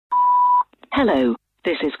Hello,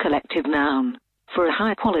 this is Collective Noun. For a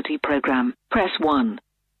high-quality program, press 1.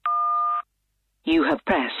 You have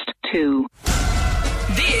pressed 2.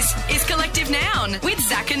 This is Collective Noun with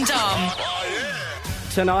Zach and Dom.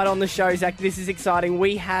 Tonight on the show, Zach, this is exciting.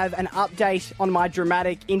 We have an update on my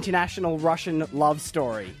dramatic international Russian love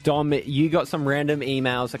story. Dom, you got some random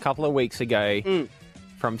emails a couple of weeks ago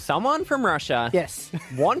from someone from Russia. Yes.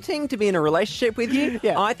 Wanting to be in a relationship with you.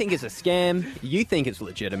 Yeah. I think it's a scam. You think it's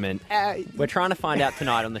legitimate. We're trying to find out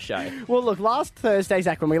tonight on the show. Well, look, last Thursday,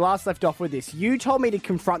 Zach, when we last left off with this, you told me to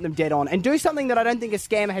confront them dead on and do something that I don't think a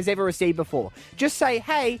scammer has ever received before. Just say,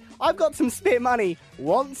 hey, I've got some spare money.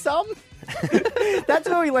 Want some? That's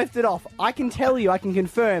where we left it off. I can tell you, I can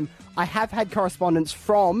confirm, I have had correspondence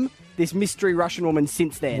from this mystery Russian woman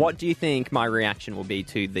since then. What do you think my reaction will be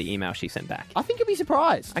to the email she sent back? I think you'll be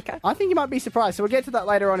surprised. Okay. I think you might be surprised. So we'll get to that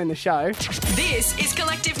later on in the show. This is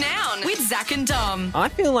Collective Noun with Zach and Dom. I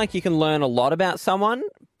feel like you can learn a lot about someone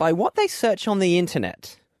by what they search on the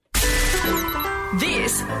internet.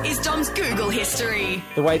 This is Dom's Google history.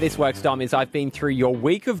 The way this works, Dom, is I've been through your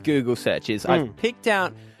week of Google searches. I've picked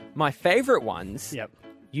out my favourite ones. Yep.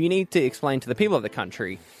 You need to explain to the people of the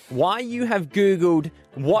country why you have Googled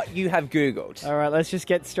what you have Googled. All right, let's just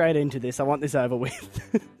get straight into this. I want this over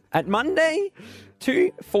with. At Monday,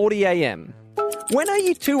 2:40 a.m. When are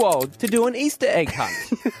you too old to do an Easter egg hunt?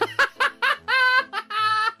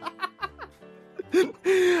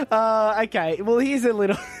 Okay, well, here's a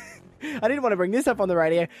little... I didn't want to bring this up on the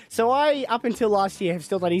radio. So I, up until last year, have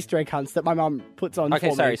still done Easter egg hunts that my mum puts on for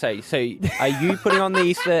me. Okay, sorry. So are you putting on the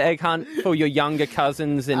Easter egg hunt for your younger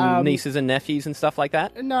cousins and nieces and nephews and stuff like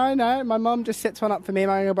that? No. My mum just sets one up for me and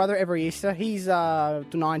my younger brother every Easter. He's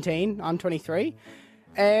 19, I'm 23.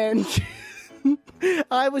 And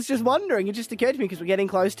I was just wondering, it just occurred to me because we're getting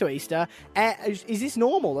close to Easter. Is this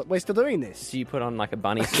normal that we're still doing this? Do you put on like a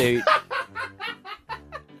bunny suit?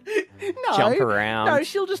 No, jump around. No,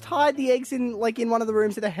 she'll just hide the eggs in one of the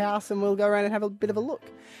rooms of the house and we'll go around and have a bit of a look.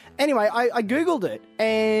 Anyway, I Googled it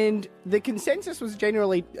and the consensus was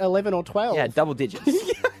generally 11 or 12. Yeah, double digits.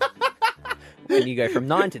 When you go from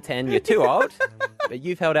 9 to 10, you're too old, but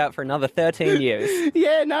you've held out for another 13 years.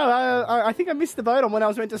 Yeah, no, I think I missed the boat on when I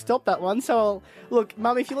was meant to stop that one. So, look,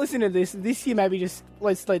 Mum, if you listen to this year, maybe just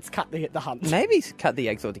let's cut the hunt. Maybe cut the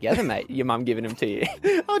eggs altogether, mate. Your mum giving them to you.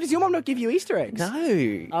 Oh, does your mum not give you Easter eggs?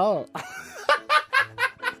 No. Oh.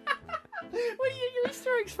 Where do you get your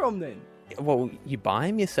Easter eggs from then? Well, you buy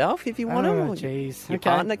them yourself if you want them. Oh, jeez. Your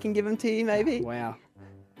partner can give them to you, maybe. Wow.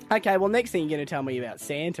 Okay, well, next thing you're going to tell me about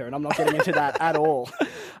Santa, and I'm not getting into that at all.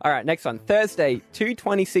 All right, next one. Thursday,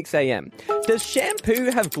 2:26 a.m. Does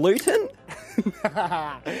shampoo have gluten?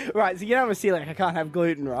 Right, so you know I'm a celiac. I can't have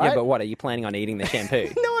gluten, right? Yeah, but what, are you planning on eating the shampoo?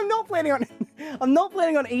 No, I'm not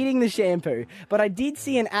planning on eating the shampoo, but I did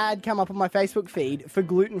see an ad come up on my Facebook feed for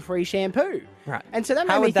gluten-free shampoo. Right. And so that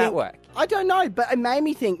made How me would think, that work? I don't know, but it made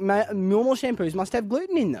me think normal shampoos must have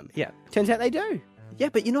gluten in them. Yeah. Turns out they do. Yeah,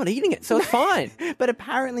 but you're not eating it, so it's fine. But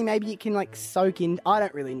apparently maybe it can soak in. I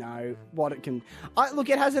don't really know what it can. Look,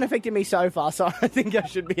 it hasn't affected me so far, so I think I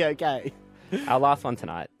should be okay. Our last one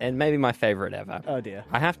tonight, and maybe my favourite ever. Oh dear.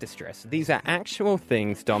 I have to stress, these are actual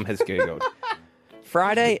things Dom has Googled.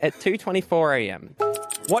 Friday at 2:24 a.m.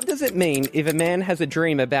 What does it mean if a man has a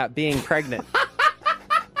dream about being pregnant?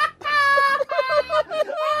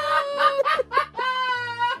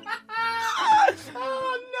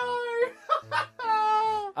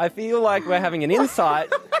 I feel like we're having an insight.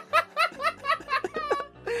 What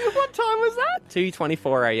time was that?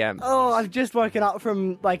 2:24 a.m. Oh, I've just woken up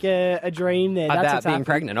from a dream there. That's About what's being happened.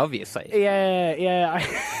 pregnant, obviously. Yeah.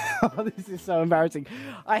 Oh, this is so embarrassing.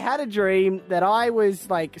 I had a dream that I was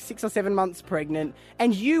 6 or 7 months pregnant,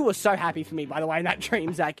 and you were so happy for me, by the way, in that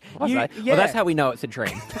dream, Zach. Was I? Yeah. Well, that's how we know it's a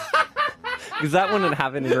dream. Because that wouldn't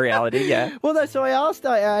happen in reality, yeah. Well, no, so I asked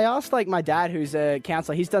my dad, who's a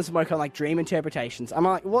counsellor, he's done some work on dream interpretations. I'm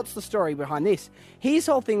like, what's the story behind this? His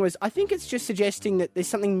whole thing was, I think it's just suggesting that there's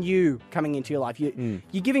something new coming into your life. You're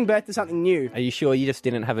giving birth to something new. Are you sure you just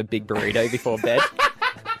didn't have a big burrito before bed?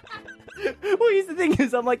 Well, here's the thing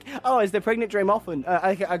is, I'm like, oh, is the pregnant dream often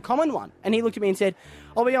a common one? And he looked at me and said,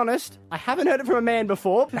 I'll be honest, I haven't heard it from a man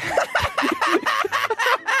before.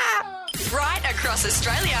 Right across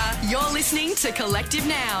Australia, you're listening to Collective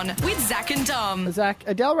Noun with Zach and Dom. Zach,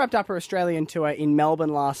 Adele wrapped up her Australian tour in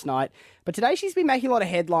Melbourne last night, but today she's been making a lot of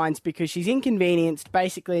headlines because she's inconvenienced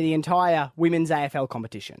basically the entire women's AFL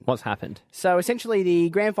competition. What's happened? So essentially the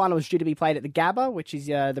grand final was due to be played at the Gabba, which is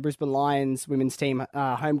the Brisbane Lions women's team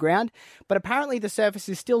home ground, but apparently the surface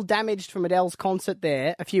is still damaged from Adele's concert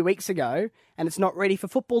there a few weeks ago, and it's not ready for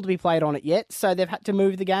football to be played on it yet, so they've had to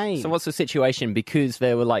move the game. So what's the situation? Because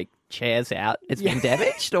there were chairs out, it's been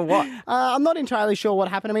damaged or what? I'm not entirely sure what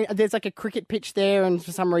happened. I mean, there's like a cricket pitch there, and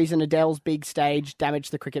for some reason Adele's big stage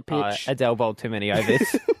damaged the cricket pitch. Adele bowled too many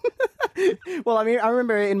overs. Well, I mean, I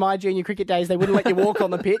remember in my junior cricket days, they wouldn't let you walk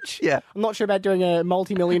on the pitch. Yeah. I'm not sure about doing a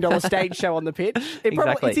multi-million-dollar stage show on the pitch.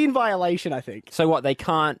 Exactly. It's in violation, I think. So what, they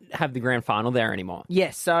can't have the grand final there anymore?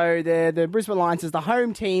 Yes, so the Brisbane Lions, as the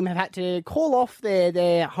home team, have had to call off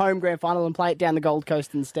their home grand final and play it down the Gold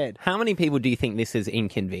Coast instead. How many people do you think this is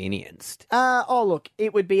inconvenienced? Look,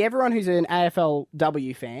 it would be everyone who's an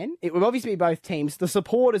AFLW fan. It would obviously be both teams, the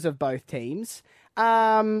supporters of both teams.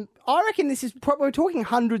 I reckon this is we're talking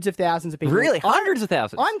hundreds of thousands of people. Really? Hundreds of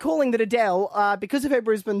thousands? I'm calling that Adele, because of her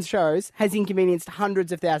Brisbane shows, has inconvenienced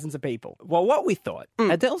hundreds of thousands of people. Well, what we thought,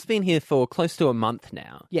 Adele's been here for close to a month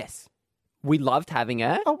now. Yes. We loved having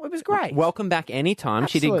her. Oh, it was great. Welcome back anytime.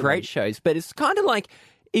 She Absolutely. did great shows, but it's kind of like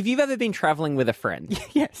if you've ever been travelling with a friend.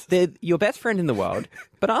 Yes. They're your best friend in the world,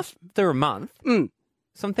 but after a month,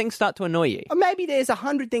 some things start to annoy you. Or maybe there's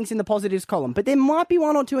 100 things in the positives column, but there might be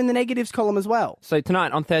one or two in the negatives column as well. So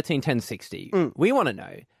tonight on 131060, we want to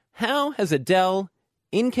know, how has Adele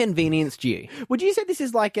inconvenienced you? Would you say this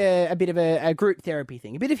is like a bit of a group therapy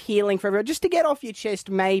thing, a bit of healing for everyone, just to get off your chest,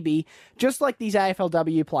 maybe, just like these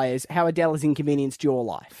AFLW players, how Adele has inconvenienced your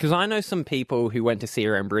life? Because I know some people who went to see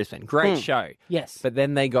her in Brisbane. Great show. Yes. But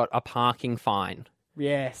then they got a parking fine.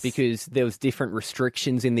 Yes. Because there was different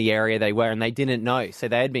restrictions in the area they were, and they didn't know, so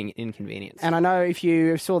they had been inconvenienced. And I know if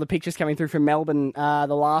you saw the pictures coming through from Melbourne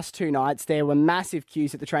the last two nights, there were massive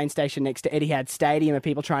queues at the train station next to Etihad Stadium of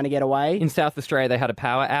people trying to get away. In South Australia, they had a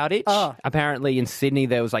power outage. Oh. Apparently in Sydney,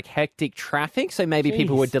 there was like hectic traffic, so maybe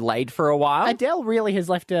people were delayed for a while. Adele really has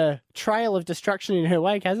left a trail of destruction in her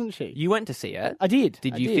wake, hasn't she? You went to see it. I did.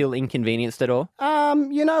 Did you feel inconvenienced at all?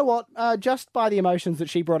 You know what? Just by the emotions that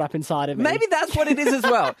she brought up inside of me. Maybe that's what it is as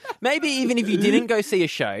well. Maybe even if you didn't go see a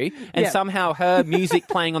show and somehow her music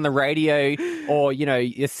playing on the radio or, you know,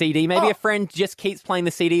 a CD, maybe a friend just keeps playing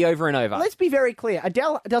the CD over and over. Let's be very clear.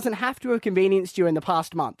 Adele doesn't have to have convenienced you in the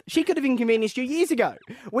past month. She could have inconvenienced you years ago.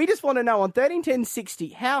 We just want to know on 131060,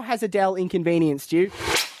 how has Adele inconvenienced you?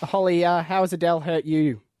 Holly, how has Adele hurt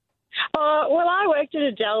you? Well, I worked at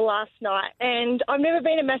Adele last night, and I've never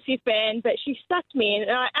been a massive fan, but she sucked me in,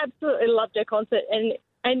 and I absolutely loved her concert and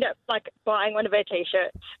ended up buying one of her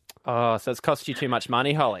T-shirts. Oh, so it's cost you too much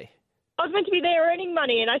money, Holly? I was meant to be there earning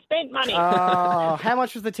money, and I spent money. Oh, how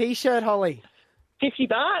much was the T-shirt, Holly? $50.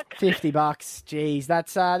 $50. Jeez,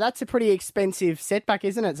 that's a pretty expensive setback,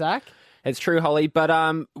 isn't it, Zach? It's true, Holly, but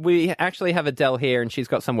we actually have Adele here, and she's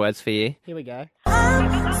got some words for you. Here we go.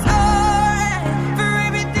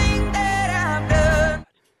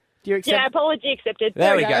 Do you accept? Yeah, apology accepted.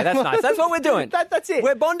 There we go. That's nice. That's what we're doing. That's it.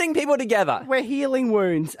 We're bonding people together. We're healing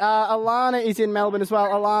wounds. Alana is in Melbourne as well.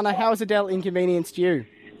 Alana, how has Adele inconvenienced you?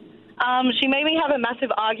 She made me have a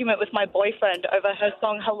massive argument with my boyfriend over her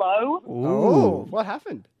song Hello. Oh, what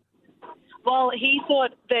happened? Well, he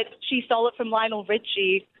thought that she stole it from Lionel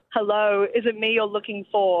Richie. Hello, is it me you're looking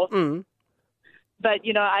for? But,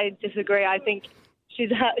 you know, I disagree. I think she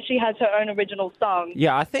has her own original song.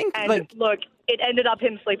 Yeah, I think... And look, it ended up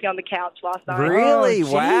him sleeping on the couch last night. Really?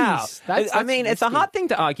 Oh, Wow. That's I mean, it's a risky. hard thing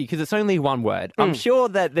to argue because it's only one word. I'm sure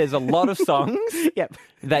that there's a lot of songs Yep.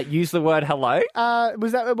 that use the word hello.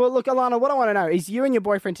 Was that? Well, look, Alana, what I want to know is you and your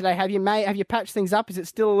boyfriend today, have you patched things up? Is it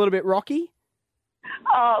still a little bit rocky?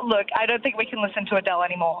 Look, I don't think we can listen to Adele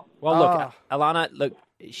anymore. Well, look, Alana, look,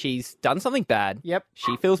 she's done something bad. Yep.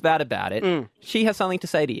 She feels bad about it. She has something to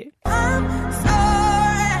say to you.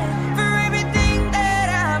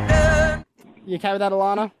 You okay with that,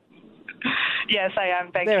 Alana? Yes, I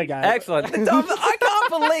am. Thank There you. we go. Excellent. Tom, I can't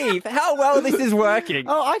believe how well this is working.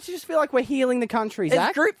 Oh, I just feel like we're healing the country, It's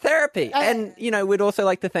Zach. group therapy. And, you know, we'd also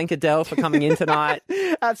like to thank Adele for coming in tonight.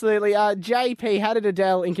 Absolutely. JP, how did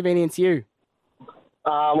Adele inconvenience you?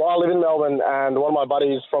 I live in Melbourne, and one of my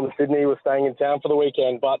buddies from Sydney was staying in town for the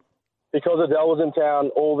weekend, but because Adele was in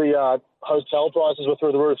town, all the hotel prices were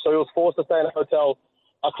through the roof, so he was forced to stay in a hotel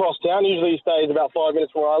across town. Usually he stays about 5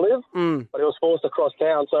 minutes from where I live, but he was forced across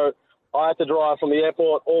town, so I had to drive from the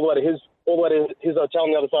airport all the way to his hotel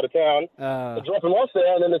on the other side of town to drop him off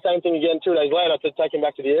there, and then the same thing again 2 days later to take him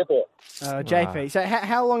back to the airport. JP, so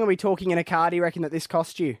how long are we talking in a car, do you reckon, that this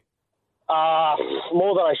cost you?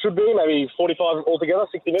 More than I should be, maybe 45 altogether,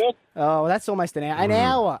 60 minutes. Oh, that's almost an hour. An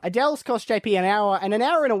hour. Adele's cost JP an hour, and an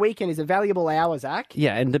hour in a weekend is a valuable hour, Zach.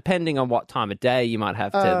 Yeah, and depending on what time of day, you might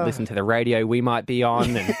have to listen to the radio we might be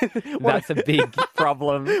on, and that's a big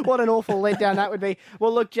problem. What an awful letdown that would be.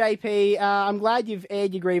 Well, look, JP, I'm glad you've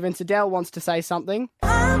aired your grievance. Adele wants to say something. Is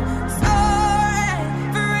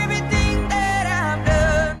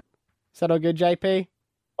that all good, JP?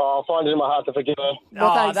 I'll find it in my heart to forgive her.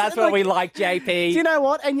 Well, thanks. That's what we like, JP. Do you know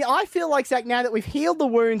what? And I feel like, Zach, now that we've healed the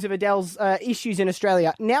wounds of Adele's issues in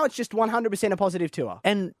Australia, now it's just 100% a positive to her.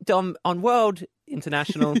 And Dom, on World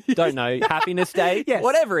International, don't know, Happiness Day, Yes.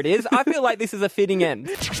 whatever it is, I feel like this is a fitting end.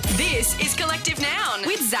 This is Collective Noun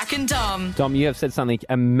with Zach and Dom. Dom, you have said something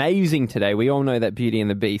amazing today. We all know that Beauty and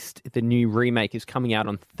the Beast, the new remake, is coming out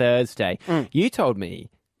on Thursday. You told me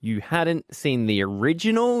you hadn't seen the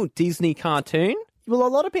original Disney cartoon. Well, a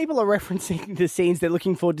lot of people are referencing the scenes they're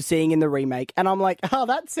looking forward to seeing in the remake, and I'm like, oh,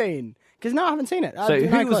 that scene. Because no, I haven't seen it. So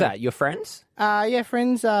who was that? Your friends? Yeah,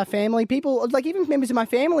 friends, family, people, like even members of my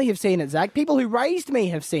family have seen it, Zach. People who raised me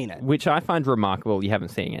have seen it. Which I find remarkable you haven't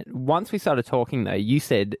seen it. Once we started talking, though, you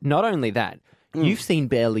said not only that, you've seen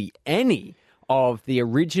barely any of the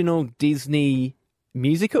original Disney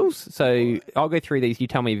musicals. So I'll go through these. You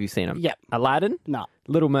tell me if you've seen them. Yep. Aladdin? Nah.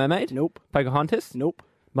 Little Mermaid? Nope. Pocahontas? Nope.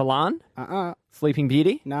 Milan? Uh-uh. Sleeping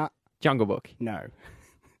Beauty? Nah. Jungle Book? No.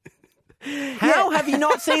 How have you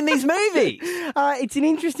not seen these movies? It's an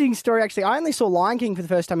interesting story, actually. I only saw Lion King for the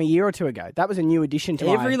first time a year or two ago. That was a new addition to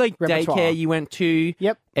Every my like repertoire. daycare you went to,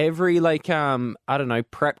 Yep. every like I don't know,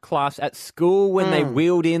 prep class at school when they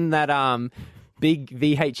wheeled in that big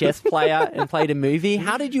VHS player and played a movie.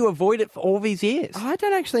 How did you avoid it for all these years? I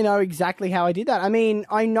don't actually know exactly how I did that. I mean,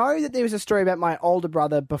 I know that there was a story about my older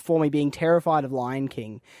brother before me being terrified of Lion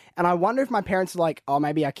King. And I wonder if my parents are like, oh,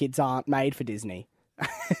 maybe our kids aren't made for Disney.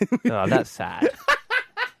 Oh, that's sad.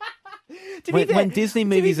 When Disney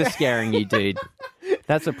movies are scaring you, dude,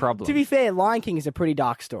 that's a problem. To be fair, Lion King is a pretty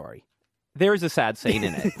dark story. There is a sad scene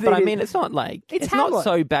in it, but I mean, it's not like it's not Hamlet.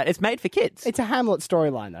 so bad. It's made for kids. It's a Hamlet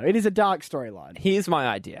storyline, though. It is a dark storyline. Here's my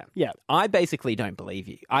idea. Yeah. I basically don't believe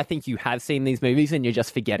you. I think you have seen these movies and you're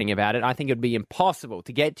just forgetting about it. I think it would be impossible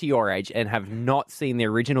to get to your age and have not seen the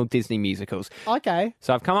original Disney musicals. Okay.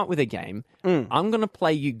 So I've come up with a game. I'm going to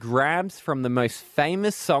play you grabs from the most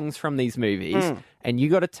famous songs from these movies, and you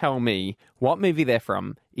got to tell me what movie they're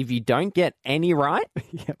from. If you don't get any right,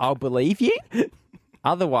 I'll believe you.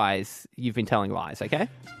 Otherwise, you've been telling lies, okay?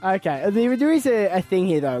 Okay. There is a thing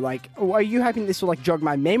here, though. Like, are you hoping this will, like, jog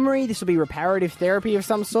my memory? This will be reparative therapy of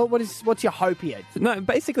some sort? What's your hope here? No,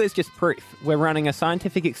 basically it's just proof. We're running a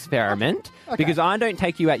scientific experiment because I don't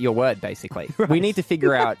take you at your word, basically. Right. We need to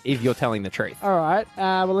figure out if you're telling the truth. All right.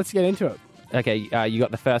 Well, let's get into it. Okay, you got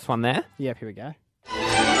the first one there? Yep, here we go.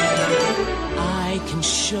 I can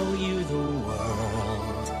show you the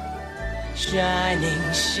world,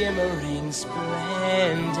 shining, shimmering,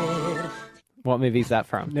 splendid. What movie is that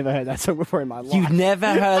from? Never heard that song before in my life. You've never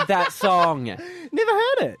heard that song. Never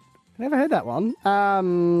heard it. Never heard that one.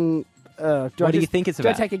 What do you think it's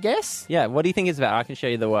about? Do I take a guess? Yeah, what do you think it's about? I can show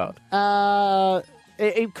you the world.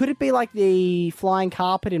 Could it be like the flying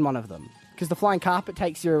carpet in one of them? Because the flying carpet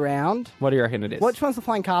takes you around. What do you reckon it is? Which one's the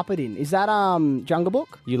flying carpet in? Is that Jungle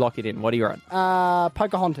Book? You lock it in. What are you on?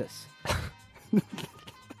 Pocahontas.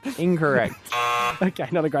 Incorrect. Okay,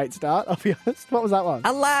 not a great start, I'll be honest. What was that one?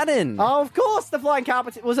 Aladdin. Oh, of course, the flying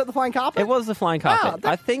carpet. Was it the flying carpet? It was the flying carpet.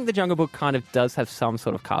 I think the Jungle Book kind of does have some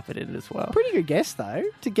sort of carpet in it as well. Pretty good guess, though.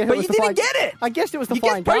 To get But it was you the flying... didn't get it! I guessed it was the You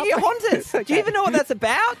flying guessed carpet. Pocahontas. Okay. Do you even know what that's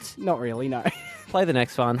about? Not really, no. Play the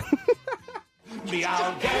next one. Be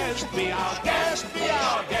our guest, be our guest, be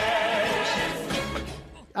our guest.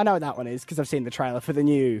 I know what that one is because I've seen the trailer for the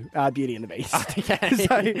new Beauty and the Beast. Okay.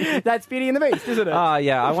 So that's Beauty and the Beast, isn't it? Oh,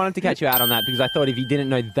 yeah. I wanted to catch you out on that because I thought if you didn't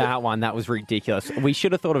know that one, that was ridiculous. We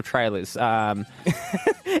should have thought of trailers.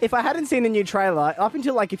 If I hadn't seen the new trailer, up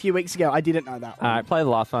until like a few weeks ago, I didn't know that one. All right, play the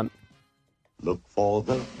last one. Look for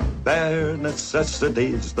the bare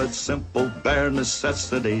necessities, the simple bare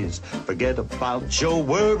necessities. Forget about your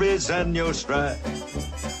worries and your strife.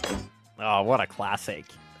 Oh, what a classic.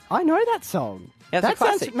 I know that song. Yeah, it's a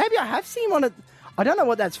classic. Maybe I have seen one. I don't know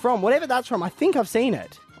what that's from. Whatever that's from, I think I've seen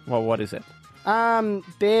it. Well, what is it?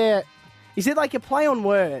 Bear. Is it like a play on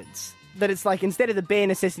words? That it's like instead of the bare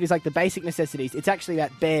necessities, like the basic necessities, it's actually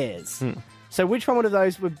about bears. So which one of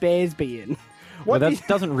those would bears be in? Well, that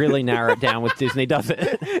doesn't really narrow it down with Disney, does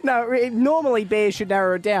it? No, normally bears should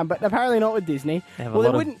narrow it down, but apparently not with Disney. They have a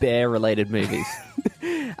lot of bear-related movies.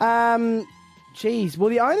 Geez. Well,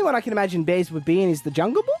 the only one I can imagine bears would be in is The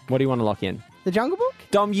Jungle Book. What do you want to lock in? The Jungle Book?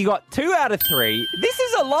 Dom, you got 2 out of 3. This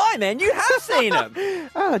is a lie, man. You have seen them.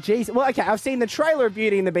 Oh, jeez. Well, okay, I've seen the trailer of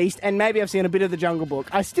Beauty and the Beast, and maybe I've seen a bit of The Jungle Book.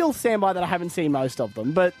 I still stand by that I haven't seen most of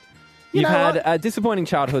them, but You've know had what? a disappointing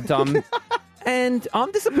childhood, Dom, and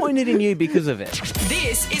I'm disappointed in you because of it.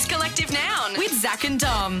 This is Collective Noun with Zach and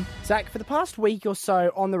Dom. Zach, for the past week or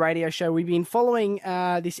so on the radio show, we've been following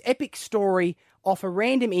this epic story off a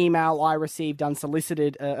random email I received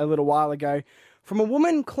unsolicited a little while ago from a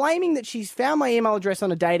woman claiming that she's found my email address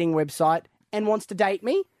on a dating website and wants to date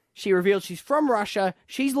me. She revealed she's from Russia,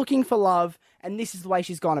 she's looking for love, and this is the way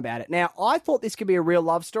she's gone about it. Now, I thought this could be a real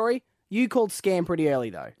love story. You called scam pretty early,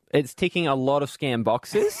 though. It's ticking a lot of scam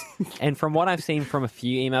boxes, and from what I've seen from a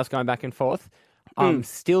few emails going back and forth, I'm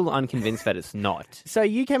still unconvinced that it's not. So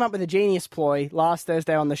you came up with a genius ploy last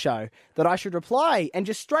Thursday on the show that I should reply and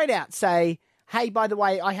just straight out say, hey, by the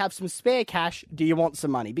way, I have some spare cash. Do you want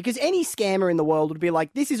some money? Because any scammer in the world would be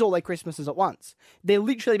like, this is all their Christmases at once. They're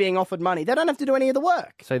literally being offered money. They don't have to do any of the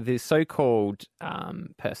work. So the so-called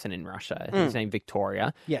person in Russia, his name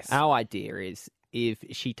Victoria, Yes. Our idea is if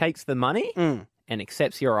she takes the money and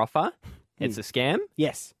accepts your offer, it's a scam.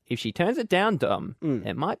 Yes. If she turns it down, Dom,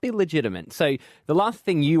 it might be legitimate. So the last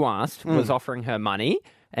thing you asked was offering her money,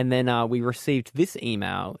 and then we received this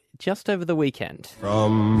email just over the weekend.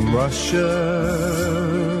 From Russia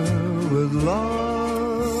with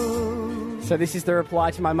love. So this is the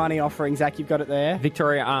reply to my money offering. Zach, you've got it there.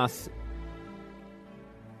 Victoria asks,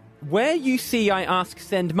 where you see I ask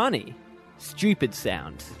send money? Stupid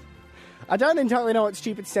sound. I don't entirely know what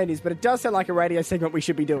stupid send is, but it does sound like a radio segment we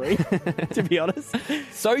should be doing, to be honest.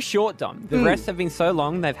 So short, Dom. The rest have been so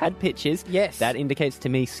long, they've had pictures. Yes. That indicates to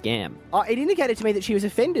me scam. It indicated to me that she was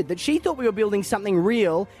offended, that she thought we were building something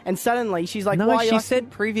real, and suddenly she's like, No, why are she you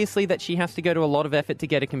said previously that she has to go to a lot of effort to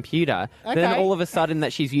get a computer. Okay. Then all of a sudden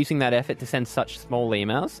that she's using that effort to send such small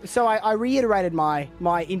emails. So I reiterated my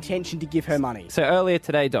intention to give her money. So earlier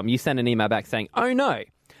today, Dom, you sent an email back saying, oh no,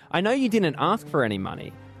 I know you didn't ask for any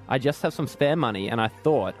money. I just have some spare money and I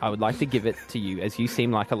thought I would like to give it to you as you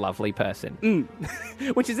seem like a lovely person.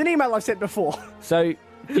 Which is an email I've sent before. So,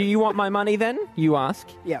 do you want my money then? You ask.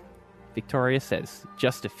 Yep. Victoria says,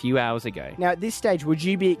 just a few hours ago. Now, at this stage, would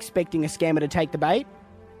you be expecting a scammer to take the bait?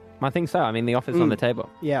 I think so. I mean, the offer's on the table.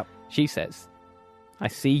 Yeah. She says, I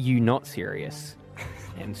see you not serious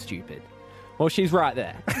and stupid. Well, she's right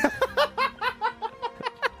there.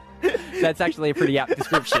 That's actually a pretty apt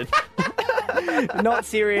description. Not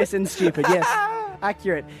serious and stupid, yes.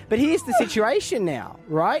 Accurate. But here's the situation now,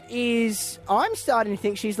 right, is I'm starting to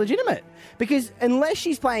think she's legitimate. Because unless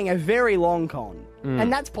she's playing a very long con,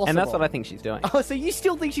 and that's possible. And that's what I think she's doing. Oh, so you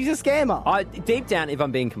still think she's a scammer? Deep down, if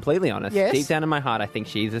I'm being completely honest, Yes. deep down in my heart, I think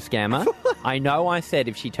she's a scammer. I know I said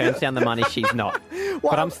if she turns down the money, she's not.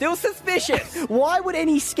 But I'm still suspicious. Why would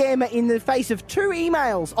any scammer in the face of 2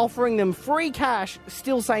 emails offering them free cash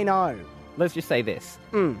still say no? Let's just say this.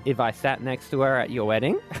 If I sat next to her at your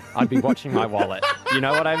wedding, I'd be watching my wallet. You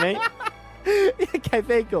know what I mean? Okay,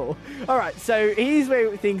 very cool. All right, so here's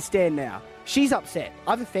where things stand now. She's upset.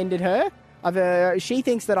 I've offended her. She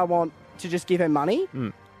thinks that I want to just give her money.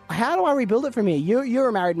 How do I rebuild it from here? You're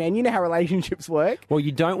a married man. You know how relationships work. Well,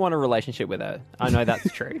 you don't want a relationship with her. I know that's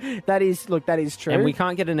true. That is true. And we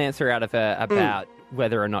can't get an answer out of her about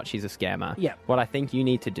whether or not she's a scammer. Yeah. What I think you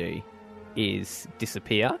need to do is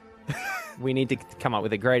disappear. We need to come up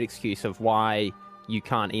with a great excuse of why you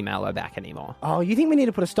can't email her back anymore. Oh, you think we need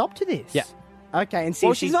to put a stop to this? Yeah. Okay, and see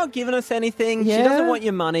Well, if she's not giving us anything. Yeah. She doesn't want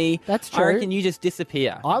your money. That's true. I reckon you just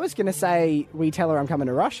disappear. I was going to say we tell her I'm coming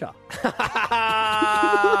to Russia.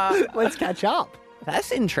 Let's catch up.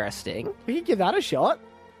 That's interesting. We could give that a shot.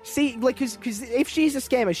 See, like, because if she's a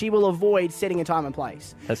scammer, she will avoid setting a time and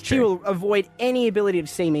place. That's She true. will avoid any ability to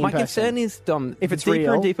see me in My person. concern is, Dom, If it's deeper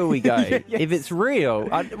real. and deeper we go. Yes. If it's real,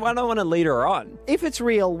 I don't want to lead her on. If it's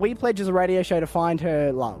real, we pledge as a radio show to find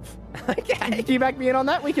her love. Okay. Do you back me in on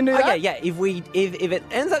that? We can do that? Okay, yeah. If it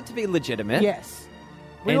ends up to be legitimate, Yes.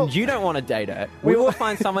 and you don't want to date her, we will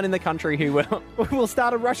find someone in the country who will. We'll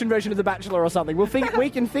start a Russian version of The Bachelor or something. We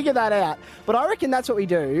can figure that out. But I reckon that's what we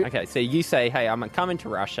do. Okay, so you say, hey, I'm coming to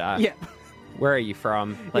Russia. Yeah. Where are you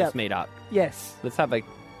from? Let's Yep. meet up. Yes. Let's have a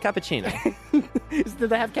cappuccino. Do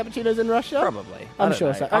they have cappuccinos in Russia? Probably. I'm I don't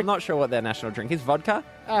sure know. so. I'm not sure what their national drink is. Vodka?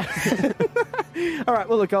 All right,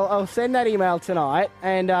 well, look, I'll send that email tonight,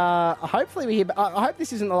 and hopefully we hear... I hope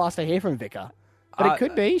this isn't the last I hear from Vicar. But it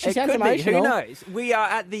could be. She sounds could emotional. Be. Who knows? We are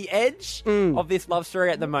at the edge of this love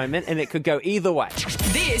story at the moment, and it could go either way.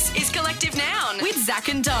 This is Collective Noun with Zach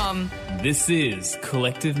and Dom. This is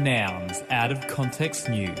Collective Nouns Out of Context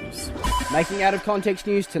News. Making out of context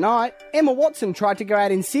news tonight, Emma Watson tried to go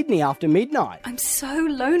out in Sydney after midnight. I'm so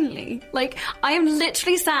lonely. Like, I am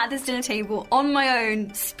literally sat at this dinner table on my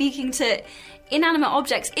own, speaking to inanimate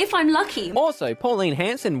objects, if I'm lucky. Also, Pauline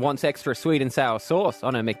Hanson wants extra sweet and sour sauce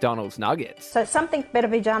on her McDonald's nuggets. So something better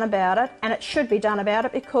be done about it, and it should be done about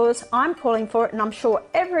it, because I'm calling for it, and I'm sure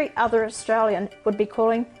every other Australian would be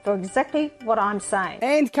calling for exactly what I'm saying.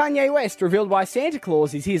 And Kanye West revealed why Santa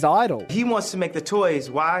Claus is his idol. He wants to make the toys.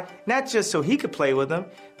 Why? Not just so he could play with them,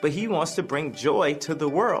 but he wants to bring joy to the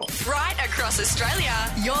world. Right across Australia,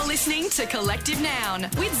 you're listening to Collective Noun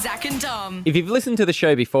with Zach and Dom. If you've listened to the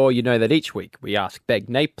show before, you know that each week we ask, beg,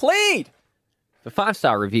 nay, plead for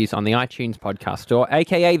 5-star reviews on the iTunes podcast store,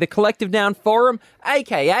 aka the Collective Noun Forum,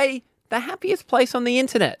 aka the happiest place on the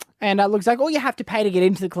internet. And looks like all you have to pay to get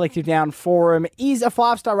into the Collective Noun Forum is a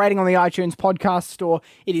 5-star rating on the iTunes podcast store.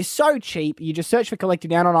 It is so cheap. You just search for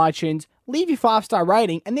Collective Noun on iTunes, leave your 5-star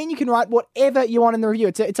rating, and then you can write whatever you want in the review.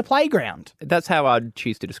 It's a playground. That's how I'd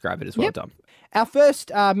choose to describe it as well, Dom. Our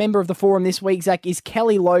first member of the forum this week, Zach, is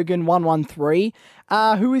Kelly Logan 113,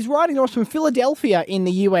 who is writing to us from Philadelphia in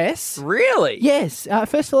the US. Really? Yes.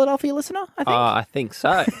 First Philadelphia listener, I think. I think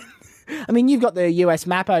so. I mean, you've got the US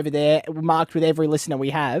map over there marked with every listener we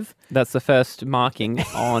have. That's the first marking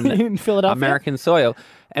on in Philadelphia? American soil.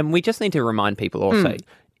 And we just need to remind people also,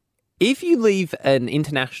 if you leave an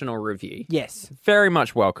international review, yes, very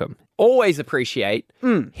much welcome. Always appreciate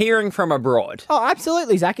hearing from abroad. Oh,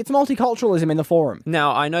 absolutely, Zach. It's multiculturalism in the forum.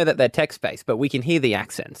 Now, I know that they're text-based, but we can hear the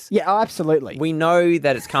accents. Yeah, oh, absolutely. We know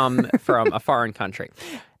that it's come from a foreign country.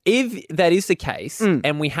 If that is the case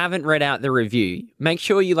and we haven't read out the review, make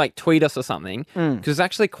sure you tweet us or something because it's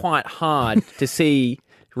actually quite hard to see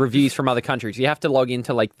reviews from other countries. You have to log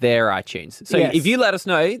into their iTunes. So if you let us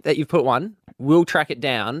know that you've put one, we'll track it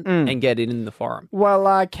down and get it in the forum.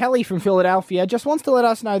 Well, Kelly from Philadelphia just wants to let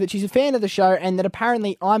us know that she's a fan of the show and that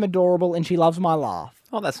apparently I'm adorable and she loves my laugh.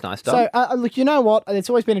 Oh, that's nice, Dom. So, look, you know what? It's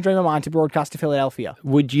always been a dream of mine to broadcast to Philadelphia.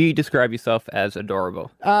 Would you describe yourself as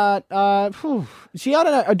adorable? See, I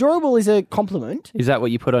don't know. Adorable is a compliment. Is that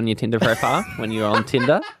what you put on your Tinder profile when you were on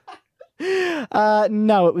Tinder?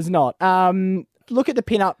 No, it was not. Look at the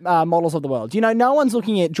pin-up models of the world. No one's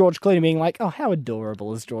looking at George Clooney being like, oh, how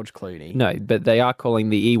adorable is George Clooney? No, but they are calling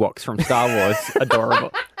the Ewoks from Star Wars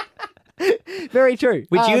adorable. Very true.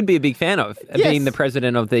 Which you would be a big fan of, being the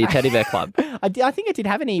president of the Teddy Bear Club. I think I did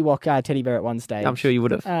have an Ewok teddy bear at one stage. I'm sure you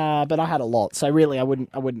would have. But I had a lot, so really I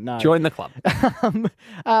wouldn't know. Join the club.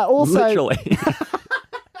 Also, literally.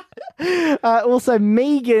 Also,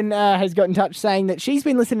 Megan has got in touch saying that she's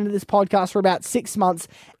been listening to this podcast for about 6 months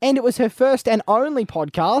and it was her first and only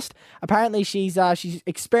podcast. Apparently, she's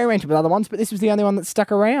experimented with other ones, but this was the only one that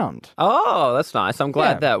stuck around. Oh, that's nice. I'm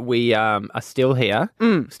glad that we are still here,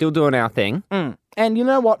 still doing our thing. And you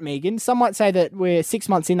know what, Megan? Some might say that we're 6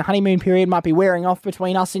 months in, the honeymoon period might be wearing off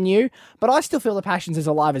between us and you, but I still feel the passion's as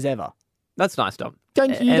alive as ever. That's nice, Dom.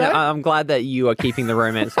 Don't you? And I'm glad that you are keeping the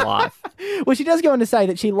romance alive. Well, she does go on to say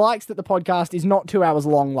that she likes that the podcast is not 2 hours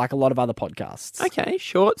long like a lot of other podcasts. Okay,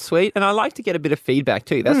 short, sweet. And I like to get a bit of feedback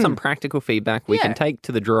too. That's some practical feedback we can take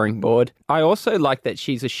to the drawing board. I also like that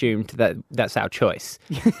she's assumed that that's our choice.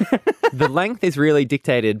 The length is really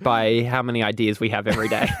dictated by how many ideas we have every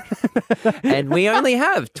day. And we only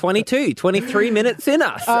have 23 minutes in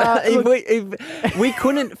us. If we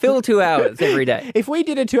couldn't fill 2 hours every day. If we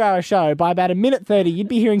did a 2-hour show, by about a minute 30, you'd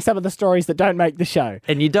be hearing some of the stories that don't make the show.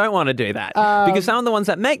 And you don't want to do that because some of the ones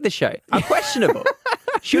that make the show are questionable.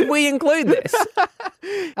 Should we include this?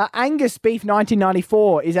 Angus Beef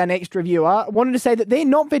 1994 is our next reviewer. Wanted to say that they're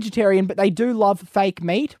not vegetarian, but they do love fake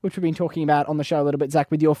meat, which we've been talking about on the show a little bit,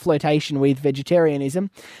 Zach, with your flirtation with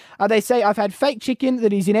vegetarianism. They say, I've had fake chicken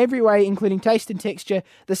that is in every way, including taste and texture,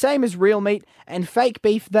 the same as real meat, and fake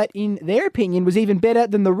beef that, in their opinion, was even better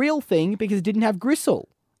than the real thing because it didn't have gristle.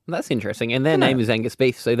 That's interesting. And their name is Angus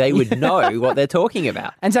Beef, so they would know what they're talking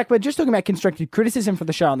about. And Zach, we're just talking about constructive criticism for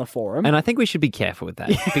the show on the forum. And I think we should be careful with that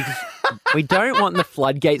because we don't want the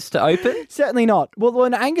floodgates to open. Certainly not. Well,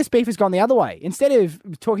 when Angus Beef has gone the other way, instead of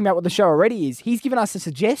talking about what the show already is, he's given us a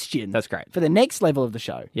suggestion. That's great. For the next level of the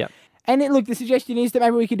show. Yep. And look, the suggestion is that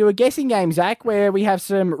maybe we could do a guessing game, Zach, where we have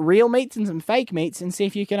some real meats and some fake meats and see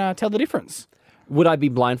if you can tell the difference. Would I be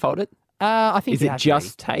blindfolded? I think is it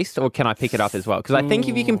just taste, or can I pick it up as well? Because I think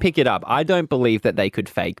if you can pick it up, I don't believe that they could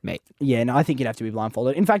fake meat. Yeah, no, I think you'd have to be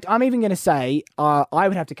blindfolded. In fact, I'm even going to say I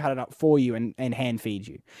would have to cut it up for you and hand feed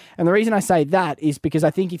you. And the reason I say that is because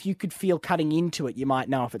I think if you could feel cutting into it, you might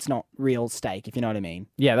know if it's not real steak, if you know what I mean.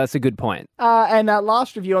 Yeah, that's a good point. And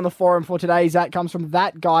last review on the forum for today, Zach, comes from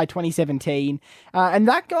That Guy 2017. And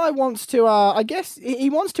that guy wants to, I guess,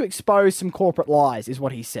 he wants to expose some corporate lies, is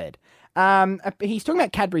what he said. He's talking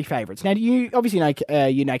about Cadbury favourites. Now, do you obviously know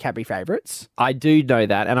Cadbury favourites? I do know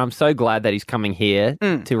that, and I'm so glad that he's coming here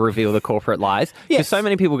to reveal the corporate lies. Because so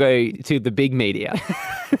many people go to the big media.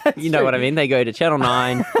 You know what I mean? They go to Channel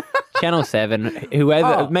 9, Channel 7,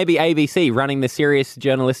 whoever, maybe ABC running the serious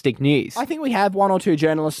journalistic news. I think we have one or two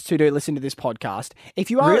journalists who do listen to this podcast. If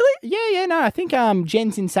you are, Really? Yeah, no. I think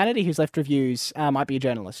Jen's Insanity, who's left reviews, might be a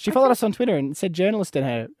journalist. She followed us on Twitter and said journalist in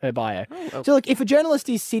her bio. Oh, well. So look, if a journalist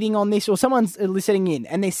is sitting on this, or someone's listening in,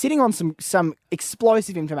 and they're sitting on some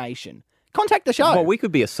explosive information, contact the show. Well, we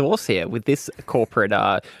could be a source here with this corporate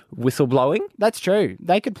whistleblowing. That's true.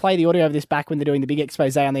 They could play the audio of this back when they're doing the big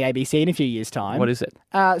expose on the ABC in a few years' time. What is it?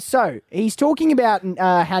 So he's talking about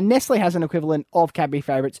how Nestle has an equivalent of Cadbury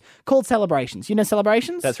favourites called Celebrations. You know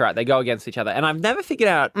Celebrations? That's right. They go against each other. And I've never figured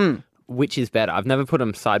out which is better. I've never put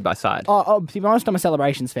them side by side. To be honest, I'm a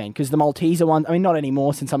Celebrations fan because the Malteser ones, I mean, not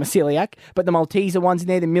anymore since I'm a celiac, but the Malteser ones in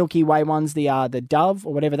there, the Milky Way ones, the Dove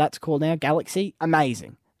or whatever that's called now, Galaxy,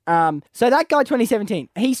 amazing. So that guy, 2017,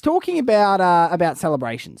 he's talking about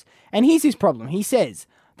Celebrations. And here's his problem. He says,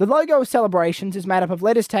 the logo of Celebrations is made up of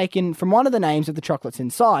letters taken from one of the names of the chocolates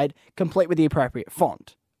inside, complete with the appropriate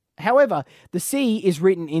font. However, the C is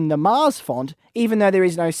written in the Mars font, even though there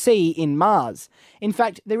is no C in Mars. In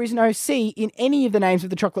fact, there is no C in any of the names of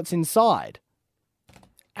the chocolates inside.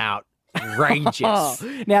 Outrageous.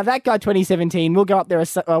 Now, that guy, 2017, will go up there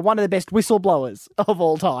as one of the best whistleblowers of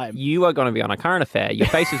all time. You are going to be on a current affair. Your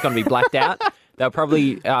face is going to be blacked out. They'll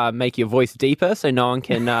probably make your voice deeper so no one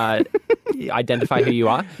can identify who you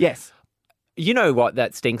are. Yes. You know what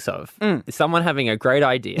that stinks of? Someone having a great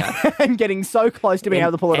idea. And getting so close to being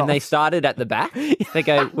able to pull it off. And they started at the back. They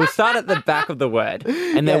go, we'll start at the back of the word.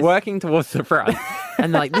 And they're working towards the front.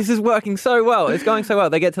 And they're like, this is working so well. It's going so well.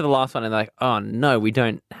 They get to the last one and they're like, oh, no, we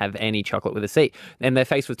don't have any chocolate with a C. And they're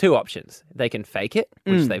faced with two options. They can fake it,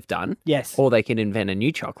 which they've done. Yes. Or they can invent a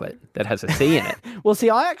new chocolate that has a C in it. Well, see,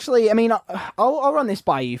 I'll run this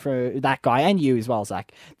by you for that guy and you as well,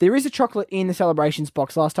 Zach. There is a chocolate in the Celebrations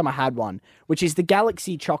box. Last time I had one, which is the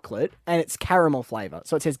Galaxy chocolate, and it's caramel flavour.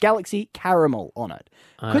 So it says Galaxy Caramel on it.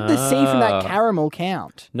 Could the C from that caramel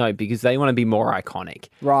count? No, because they want to be more iconic.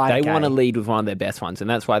 Right, They want to lead with one of their best ones, and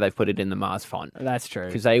that's why they've put it in the Mars font. That's true.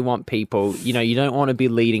 Because they want people, you don't want to be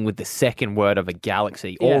leading with the second word of a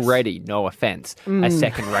galaxy. Yes. Already, no offence, a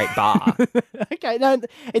second-rate bar. Okay, no,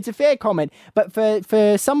 it's a fair comment. But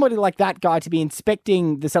for somebody like that guy to be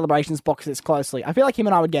inspecting the Celebrations box this closely, I feel like him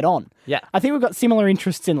and I would get on. Yeah. I think we've got similar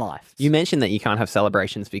interests in life. You mentioned that you can't have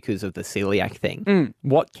Celebrations because of the celiac thing.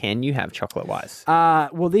 What can you have chocolate-wise?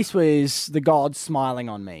 Well, this was the gods smiling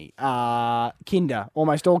on me. Kinder,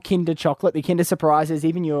 almost all Kinder chocolate. The Kinder Surprises,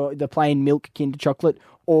 even the plain milk Kinder chocolate,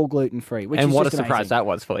 all gluten-free. And what a just surprise that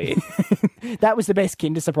was for you. That was the best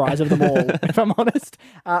Kinder Surprise of them all, if I'm honest.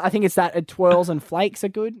 I think it's that Twirls and Flakes are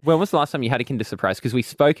good. When was the last time you had a Kinder Surprise? Because we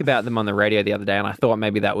spoke about them on the radio the other day, and I thought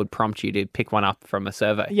maybe that would prompt you to pick one up from a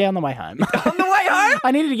survey. Yeah, on the way home. On the way home?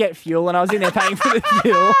 I needed to get fuel, and I was in there paying for the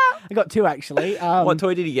fuel. I got two, actually. What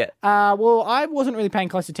toy did you get? Well, I wasn't really paying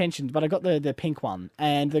close attention, but I got the pink one.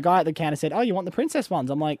 And the guy at the counter said, oh, you want the princess ones?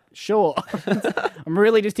 I'm like, sure. I'm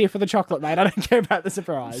really just here for the chocolate, mate. I don't care about the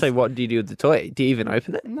surprise. So what do you do with the toy? Do you even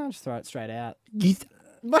open it? No, just throw it straight out.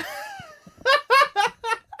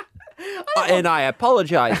 And I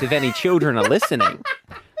apologise if any children are listening.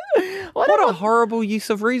 What a horrible use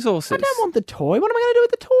of resources. I don't want the toy. What am I going to do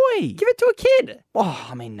with the toy? Give it to a kid. Oh,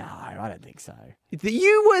 I mean, no, I don't think so.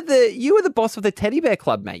 You were the boss of the teddy bear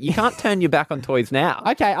club, mate. You can't turn your back on toys now.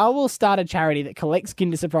 Okay, I will start a charity that collects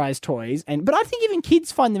Kinder Surprise toys, but I think even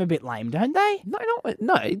kids find them a bit lame, don't they?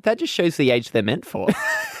 No, that just shows the age they're meant for.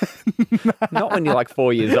 Not when you're like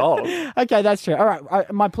 4 years old. Okay, that's true. All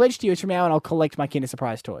right, my pledge to you is from now on, I'll collect my Kinder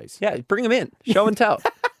Surprise toys. Yeah, bring them in. Show and tell.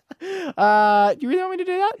 You really want me to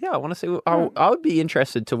do that? Yeah, I want to see. I would be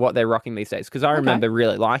interested to what they're rocking these days because I remember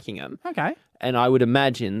really liking them. Okay. And I would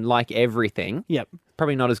imagine, like everything,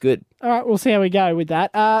 probably not as good. All right, we'll see how we go with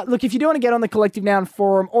that. Look, if you do want to get on the Collective Noun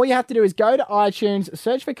forum, all you have to do is go to iTunes,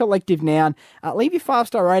 search for Collective Noun, leave your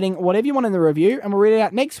 5-star rating, whatever you want in the review, and we'll read it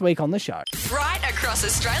out next week on the show. Right across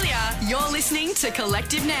Australia, you're listening to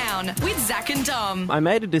Collective Noun with Zach and Dom. I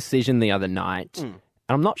made a decision the other night.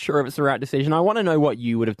 And I'm not sure if it's the right decision. I want to know what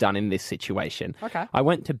you would have done in this situation. Okay. I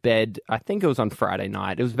went to bed, I think it was on Friday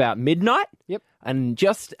night. It was about midnight. Yep. And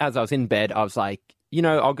just as I was in bed, I was like,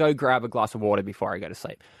 I'll go grab a glass of water before I go to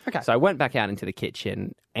sleep. Okay. So I went back out into the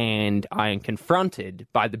kitchen and I am confronted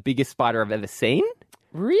by the biggest spider I've ever seen.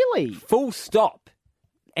 Really? Full stop.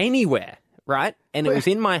 Anywhere. Right? And it was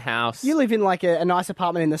in my house. You live in like a nice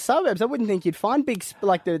apartment in the suburbs. I wouldn't think you'd find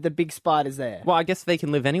the big spiders there. Well, I guess they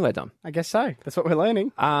can live anywhere, Dom. I guess so. That's what we're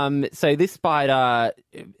learning. So this spider,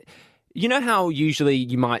 You know how usually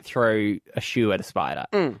you might throw a shoe at a spider?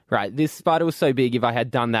 Right. This spider was so big, if I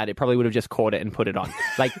had done that, it probably would have just caught it and put it on.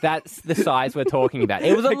 Like, that's the size we're talking about.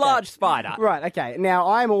 It was a large spider. Right, okay. Now,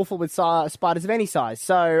 I'm awful with spiders of any size.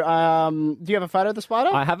 So, do you have a photo of the spider?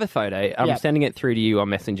 I have a photo. I'm sending it through to you on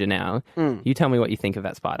Messenger now. You tell me what you think of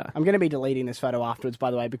that spider. I'm going to be deleting this photo afterwards,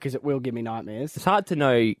 by the way, because it will give me nightmares. It's hard to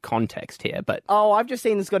know context here, but... Oh, I've just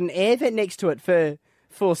seen it's got an air vent next to it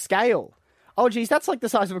for scale. Oh, geez, that's like the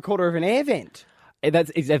size of a quarter of an air vent.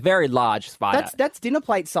 It's a very large spider. That's dinner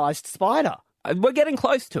plate-sized spider. We're getting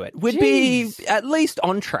close to it. We'd be at least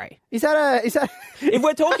entree. Is that If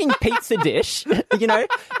we're talking pizza dish,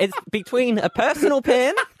 it's between a personal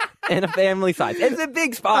pan and a family size. It's a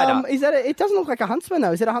big spider. It doesn't look like a huntsman,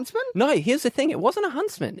 though. Is it a huntsman? No, here's the thing. It wasn't a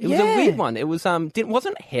huntsman. It was a weird one. It was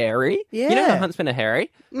wasn't hairy. Yeah. You know how huntsmen are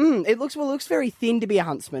hairy? It looks very thin to be a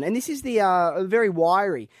huntsman, and this is the very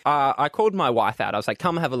wiry. I called my wife out. I was like,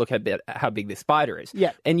 come have a look at how big this spider is.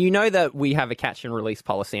 Yeah. And you know that we have a catch and release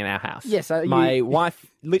policy in our house. Yes. My wife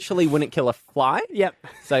literally wouldn't kill a fly. Yep.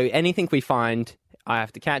 So anything we find, I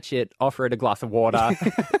have to catch it, offer it a glass of water,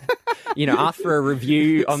 ask for a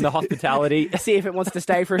review on the hospitality. See if it wants to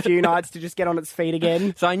stay for a few nights to just get on its feet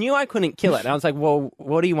again. So I knew I couldn't kill it. And I was like, well,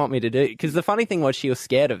 what do you want me to do? Because the funny thing was she was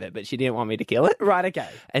scared of it, but she didn't want me to kill it. Right, okay.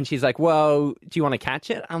 And she's like, well, do you want to catch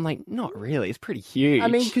it? I'm like, not really. It's pretty huge. I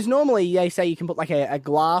mean, because normally they say you can put like a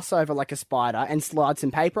glass over like a spider and slide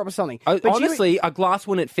some paper up or something. But honestly, a glass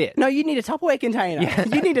wouldn't fit. No, you need a Tupperware container. Yeah.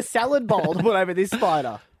 You need a salad bowl to put over this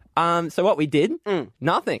spider. So what we did,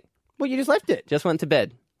 nothing. Well, you just left it. Just went to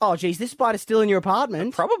bed. Oh, geez, this spider's still in your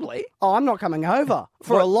apartment? Probably. Oh, I'm not coming over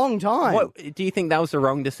for a long time. What, do you think that was the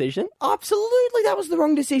wrong decision? Absolutely, that was the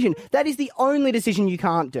wrong decision. That is the only decision you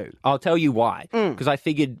can't do. I'll tell you why. Because I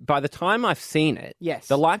figured by the time I've seen it,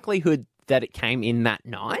 the likelihood that it came in that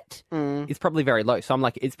night is probably very low. So I'm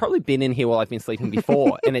like, it's probably been in here while I've been sleeping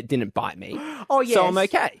before and it didn't bite me. Oh, yes. So I'm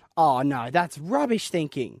okay. Oh, no, that's rubbish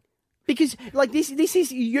thinking. Because, like, this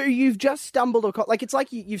is, you've just stumbled across, like, it's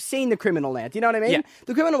like you've seen the criminal now. Do you know what I mean? Yeah.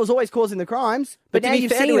 The criminal was always causing the crimes, but now to be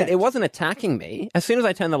you've fair seen to it. It wasn't attacking me. As soon as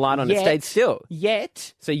I turned the light on, it stayed still.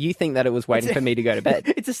 Yet. So you think that it was waiting for me to go to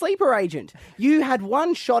bed? It's a sleeper agent. You had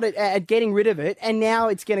one shot at getting rid of it, and now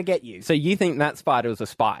it's going to get you. So you think that spider was a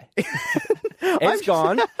spy? It's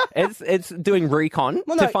gone. It's doing recon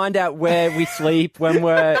to find out where we sleep when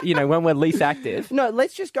we're least active. No,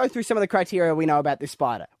 let's just go through some of the criteria we know about this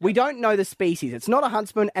spider. We don't know the species. It's not a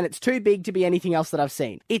huntsman, and it's too big to be anything else that I've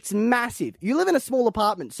seen. It's massive. You live in a small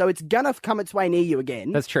apartment, so it's gonna come its way near you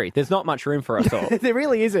again. That's true. There's not much room for us all. There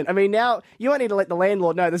really isn't. I mean, now you might need to let the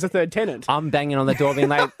landlord know there's a third tenant. I'm banging on the door being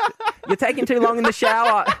like, you're taking too long in the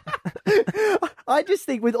shower. I just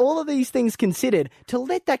think with all of these things considered, to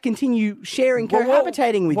let that continue sharing,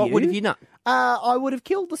 cohabitating with you... What would have you done? I would have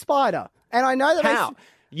killed the spider. And I know that... How?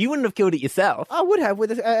 You wouldn't have killed it yourself. I would have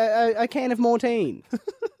with a can of Mortine.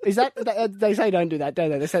 Is that... They say don't do that, don't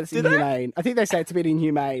they? They say it's inhumane. I think they say it's a bit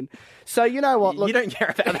inhumane. So you know what? Look, you don't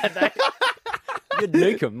care about that, though. You'd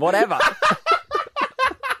nuke them, whatever.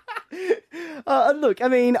 Look, I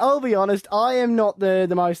mean, I'll be honest, I am not the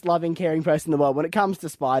most loving, caring person in the world. When it comes to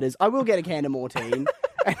spiders, I will get a can of Mortine,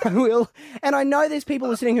 and I know there's people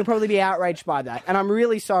listening who'll probably be outraged by that, and I'm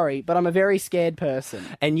really sorry, but I'm a very scared person.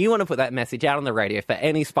 And you want to put that message out on the radio for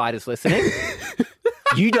any spiders listening?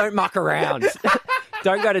 You don't muck around.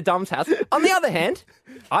 Don't go to Dom's house. On the other hand,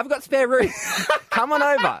 I've got spare room. Come on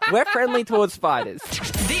over. We're friendly towards spiders.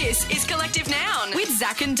 This is Collective Noun with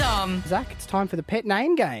Zach and Dom. Zach, it's time for the pet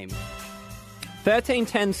name game.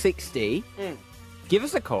 131060. Give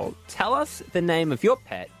us a call. Tell us the name of your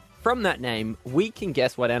pet. From that name, we can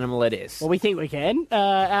guess what animal it is. Well, we think we can.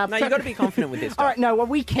 No, you've got to be confident with this. All right, no, well,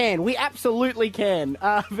 we can. We absolutely can.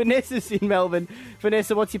 Vanessa's in Melbourne.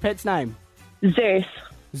 Vanessa, what's your pet's name?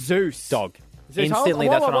 Zeus. Dog. Zeus. Instantly,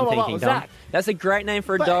 that's what I'm thinking, Dom. Zach. That's a great name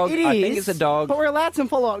for a But dog. it is, I think it's a dog. But we're allowed some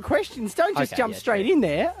follow-up questions. Don't just jump straight in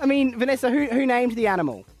there. I mean, Vanessa, who named the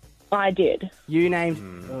animal? I did. You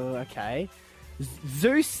named... okay.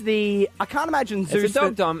 Zeus, I can't imagine Zeus... It's a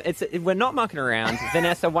dog, Dom. We're not mucking around.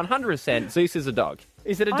 Vanessa, 100%. Zeus is a dog.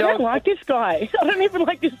 Is it a dog? I don't like this guy. I don't even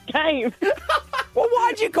like this game. Well,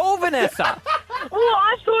 why'd you call Vanessa? Well,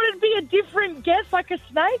 I thought it'd be a different guess, like a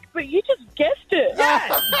snake, but you just guessed it.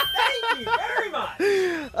 Yes! Thank you very much.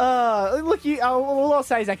 Look, all I'll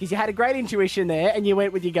say, Zach, is you had a great intuition there, and you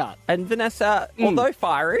went with your gut. And Vanessa, although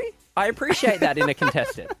fiery, I appreciate that in a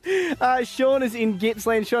contestant. Sean is in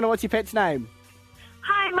Gippsland. Sean, what's your pet's name?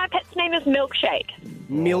 Hi, my pet's name is Milkshake.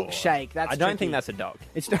 Milkshake. That's I don't tricky. think that's a dog.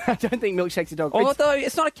 I don't think Milkshake's a dog. Although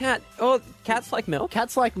it's not a cat. Oh, cats like milk.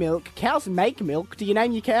 Cats like milk. Cows make milk. Do you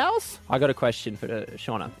name your cows? I got a question for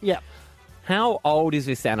Shauna. Yeah. How old is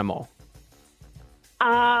this animal?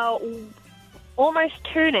 Almost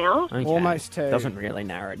 2 now. Okay. Almost 2. Doesn't really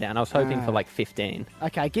narrow it down. I was hoping for like 15.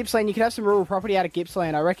 Okay, Gippsland, you could have some rural property out of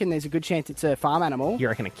Gippsland. I reckon there's a good chance it's a farm animal. You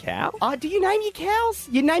reckon a cow? Do you name your cows?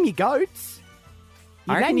 You name your goats?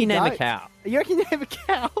 I reckon you name a goats. cow. You reckon you name a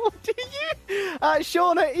cow? Do you?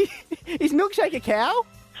 Shauna, is Milkshake a cow?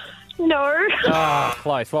 No. Oh,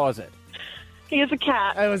 close. What was it? He is a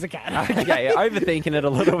cat. It was a cat. Okay, you're overthinking it a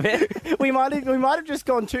little bit. we might have just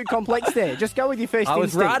gone too complex there. Just go with your first I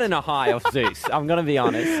was instinct. riding a high off Zeus. I'm going to be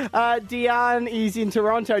honest. Diane is in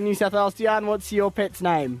Toronto, New South Wales. Diane, what's your pet's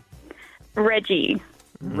name? Reggie.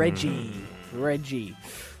 Reggie.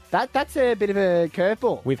 That's a bit of a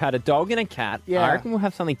curveball. We've had a dog and a cat. Yeah. I reckon we'll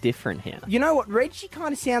have something different here. You know what? Reggie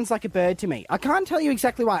kind of sounds like a bird to me. I can't tell you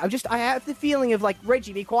exactly why. I have the feeling of like,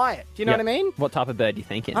 Reggie, be quiet. Do you know what I mean? What type of bird are you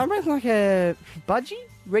thinking? I reckon like a budgie?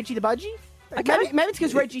 Reggie the budgie? Okay. Maybe it's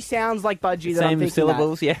because Reggie sounds like budgie that I'm Same thinking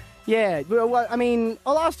syllables, that. yeah. Yeah. Well, I mean,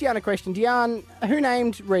 I'll ask Diane a question. Diane, who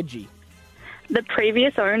named Reggie? The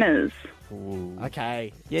previous owners. Ooh.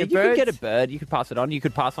 Okay. Yeah, Do you could birds- get a bird. You could pass it on. You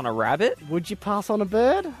could pass on a rabbit. Would you pass on a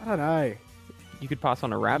bird? I don't know. You could pass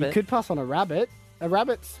on a rabbit. You could pass on a rabbit. A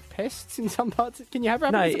rabbit's pests in some parts. Can you have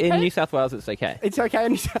rabbits? No, as a in pet? New South Wales, it's okay. It's okay.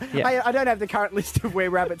 Yeah. I don't have the current list of where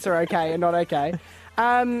rabbits are okay and not okay.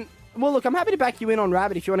 Well, look, I'm happy to back you in on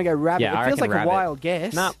rabbit if you want to go rabbit. Yeah, it I feels reckon like rabbit. a wild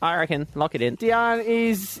guess. No, I reckon. Lock it in. Diane,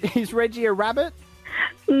 is Reggie a rabbit?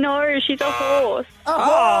 No, she's a horse. A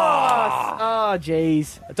horse! Oh,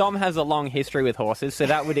 jeez. Dom has a long history with horses, so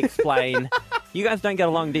that would explain... You guys don't get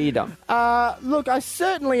along, do you, Dom? Look, I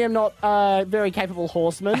certainly am not a very capable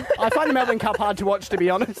horseman. I find the Melbourne Cup hard to watch, to be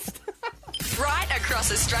honest. Right across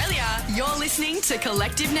Australia, you're listening to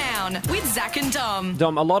Collective Noun with Zach and Dom.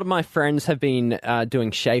 Dom, a lot of my friends have been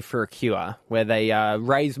doing Shave for a Cure, where they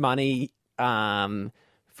raise money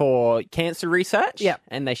for cancer research,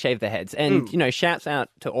 and they shave their heads. And, you know, shouts out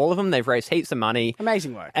to all of them. They've raised heaps of money.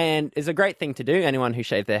 Amazing work. And it's a great thing to do. Anyone who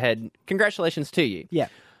shaved their head, congratulations to you. Yeah.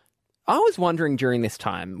 I was wondering during this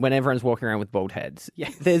time, when everyone's walking around with bald heads,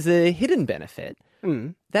 there's a hidden benefit.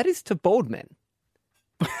 That is to bald men.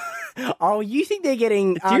 Oh, you think they're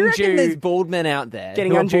getting Do you reckon there's bald men out there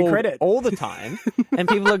Getting who are undue bald credit? all the time, and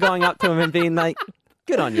people are going up to them and being like,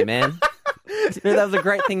 good on you, man. That was a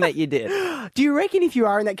great thing that you did. Do you reckon if you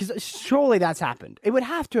are in that, because surely that's happened. It would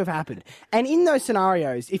have to have happened. And in those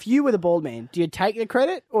scenarios, if you were the bald man, do you take the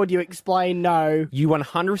credit or do you explain no? You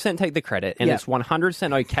 100% take the credit, and Yeah. it's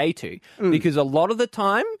 100% okay to, because a lot of the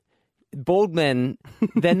time, bald men,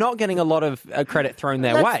 they're not getting a lot of credit thrown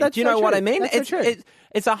their way. That's Do you know so what true. I mean? That's so true.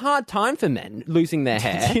 It's a hard time for men losing their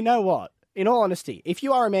hair. Do you know what? In all honesty, if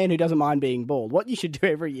you are a man who doesn't mind being bald, what you should do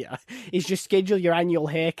every year is just schedule your annual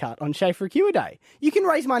haircut on Shave for a Cure Day. You can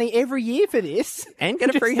raise money every year for this. And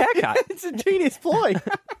get a free haircut. It's a genius ploy.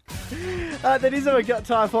 That is all we've got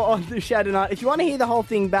time for on the show tonight. If you want to hear the whole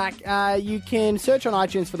thing back, you can search on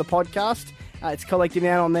iTunes for the podcast. It's Collective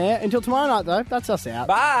Noun on there. Until tomorrow night, though, that's us out.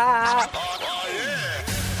 Bye!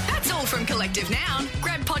 That's all from Collective Noun.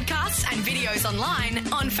 Grab podcasts and videos online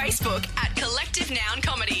on Facebook at Collective Noun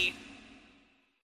Comedy.